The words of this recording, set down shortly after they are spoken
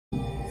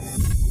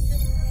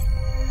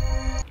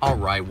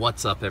Alright,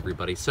 what's up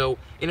everybody? So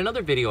in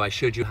another video I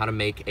showed you how to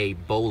make a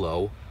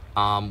bolo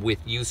with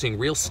using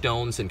real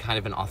stones and kind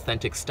of an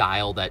authentic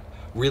style that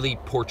really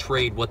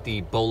portrayed what the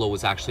bolo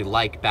was actually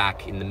like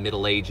back in the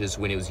Middle Ages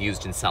when it was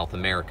used in South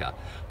America.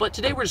 But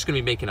today we're just going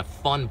to be making a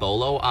fun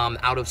bolo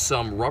out of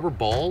some rubber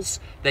balls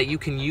that you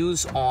can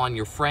use on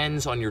your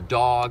friends, on your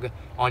dog,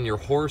 on your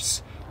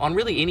horse, on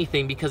really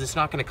anything, because it's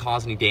not going to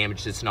cause any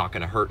damage, it's not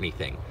going to hurt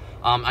anything.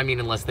 I mean,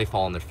 unless they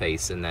fall on their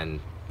face, and then,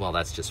 well,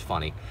 that's just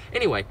funny.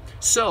 Anyway,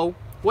 so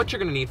what you're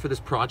going to need for this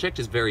project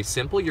is very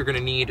simple. You're going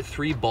to need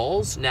 3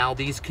 balls. Now,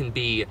 these can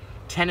be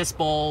tennis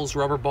balls,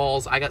 rubber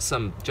balls. I got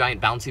some giant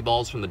bouncy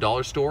balls from the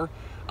dollar store.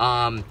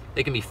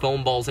 They can be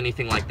foam balls,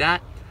 anything like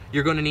that.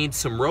 You're going to need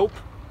some rope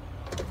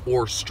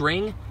or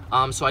string.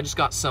 So I just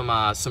got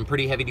some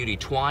pretty heavy-duty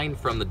twine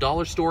from the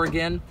dollar store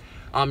again.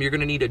 You're going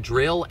to need a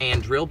drill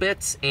and drill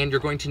bits, and you're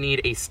going to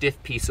need a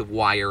stiff piece of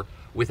wire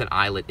with an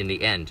eyelet in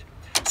the end.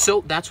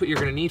 So that's what you're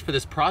going to need for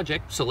this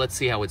project, so let's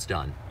see how it's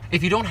done.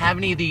 If you don't have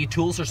any of the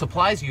tools or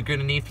supplies you're going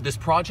to need for this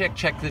project,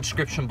 check the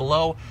description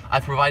below.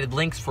 I've provided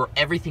links for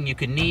everything you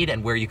can need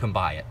and where you can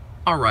buy it.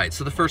 Alright,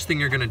 so the first thing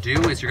you're going to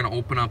do is you're going to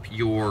open up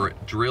your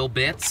drill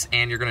bits,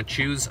 and you're going to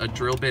choose a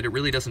drill bit. It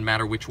really doesn't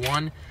matter which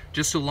one,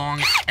 just so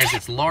long as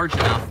it's large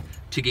enough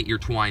to get your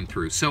twine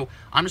through. So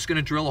I'm just going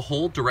to drill a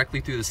hole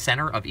directly through the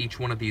center of each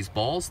one of these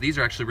balls. These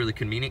are actually really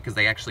convenient because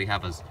they actually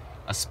have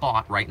a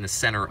spot right in the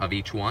center of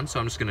each one. So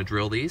I'm just going to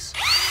drill these.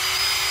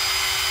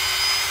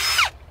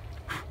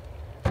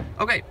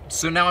 Okay,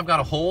 so now I've got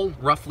a hole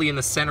roughly in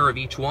the center of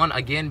each one.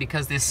 Again,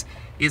 because this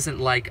isn't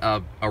like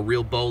a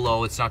real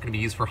bolo, it's not going to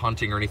be used for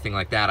hunting or anything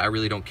like that. I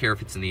really don't care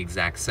if it's in the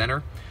exact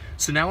center.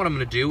 So now what I'm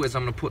going to do is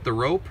I'm going to put the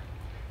rope,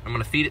 I'm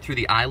going to feed it through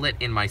the eyelet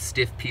in my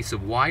stiff piece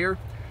of wire.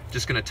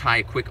 Just going to tie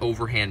a quick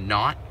overhand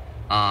knot.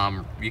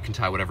 You can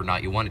tie whatever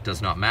knot you want, it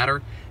does not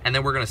matter. And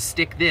then we're going to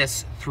stick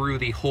this through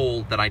the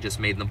hole that I just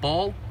made in the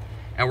ball,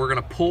 and we're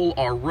going to pull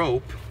our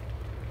rope.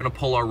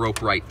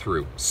 Right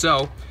through.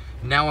 So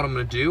now what I'm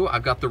going to do,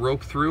 I've got the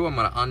rope through, I'm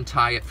going to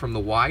untie it from the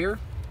wire.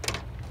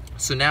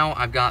 So now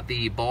I've got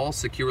the ball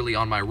securely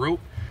on my rope.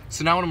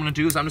 So now what I'm going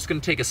to do is I'm just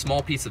going to take a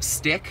small piece of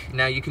stick.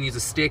 Now you can use a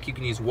stick, you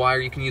can use wire,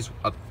 you can use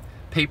a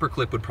paper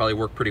clip, would probably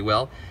work pretty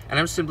well. And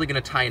I'm simply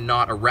going to tie a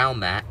knot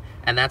around that,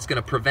 and that's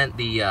going to prevent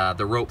the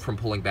rope from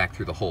pulling back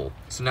through the hole.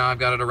 So now I've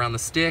got it around the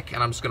stick,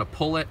 and I'm just going to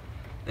pull it.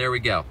 There we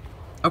go.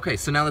 Okay,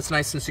 so now that's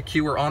nice and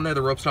secure on there.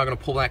 The rope's not going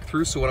to pull back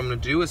through, so what I'm going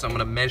to do is I'm going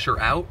to measure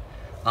out.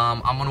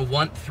 I'm going to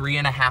want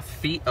 3.5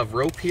 feet of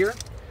rope here.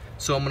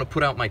 So I'm going to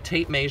put out my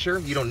tape measure.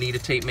 You don't need a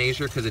tape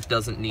measure because it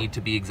doesn't need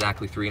to be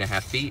exactly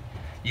 3.5 feet.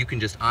 You can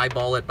just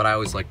eyeball it, but I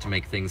always like to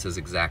make things as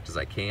exact as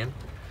I can.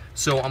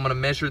 So I'm going to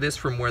measure this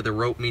from where the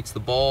rope meets the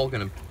ball.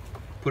 Going to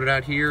put it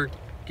out here,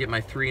 get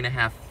my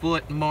 3.5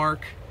 foot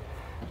mark,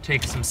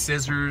 take some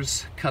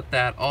scissors, cut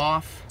that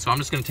off. So I'm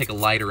just going to take a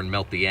lighter and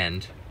melt the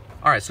end.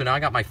 Alright, so now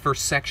I got my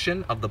first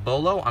section of the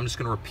bolo. I'm just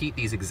going to repeat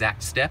these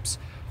exact steps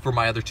for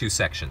my other 2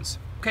 sections.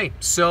 Okay,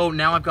 so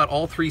now I've got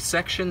all 3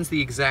 sections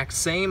the exact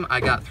same. I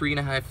got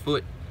 3.5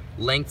 foot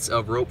lengths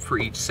of rope for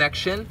each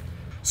section.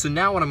 So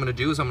now what I'm going to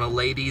do is I'm going to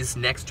lay these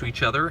next to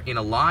each other in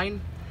a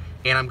line,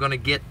 and I'm going to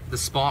get the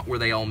spot where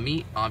they all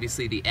meet,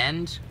 obviously the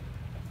end,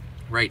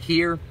 right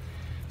here.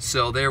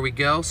 So there we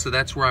go. So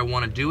that's where I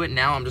want to do it.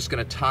 Now I'm just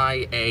going to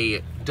tie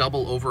a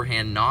double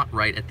overhand knot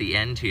right at the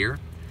end here,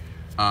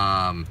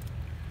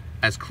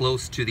 as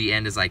close to the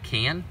end as I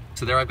can.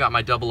 So there I've got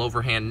my double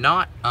overhand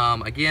knot.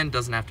 Again,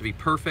 doesn't have to be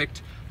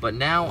perfect, but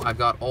now I've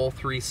got all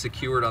 3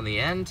 secured on the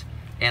end,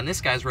 and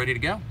this guy's ready to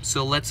go.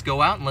 So let's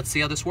go out and let's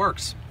see how this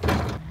works.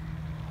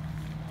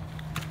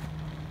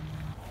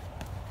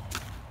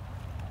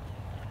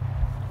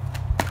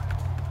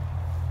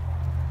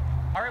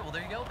 Alright, well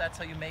there you go. That's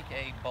how you make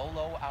a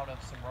bolo out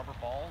of some rubber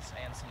balls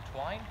and some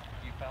twine.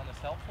 If you found this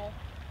helpful,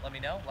 let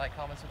me know. Like,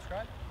 comment,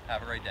 subscribe.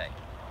 Have a great day.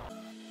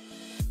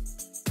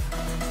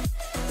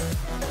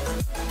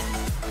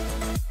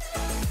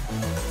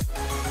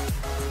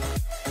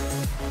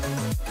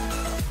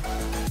 Thank you.